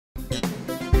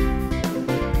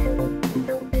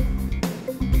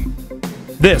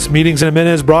This Meetings in a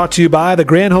Minute is brought to you by the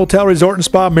Grand Hotel Resort and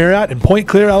Spa Marriott in Point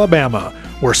Clear, Alabama,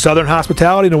 where Southern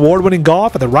hospitality and award-winning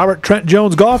golf at the Robert Trent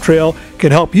Jones Golf Trail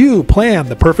can help you plan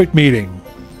the perfect meeting.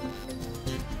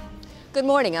 Good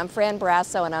morning, I'm Fran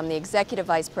Brasso and I'm the Executive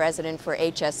Vice President for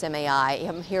HSMAI.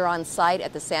 I'm here on site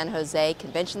at the San Jose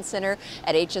Convention Center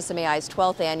at HSMAI's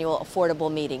 12th Annual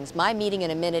Affordable Meetings. My meeting in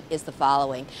a minute is the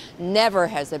following. Never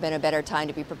has there been a better time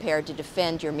to be prepared to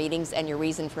defend your meetings and your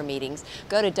reason for meetings.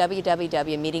 Go to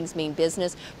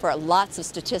www.meetingsmeanbusiness for lots of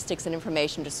statistics and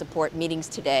information to support meetings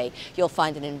today. You'll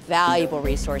find an invaluable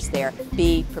resource there.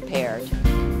 Be prepared.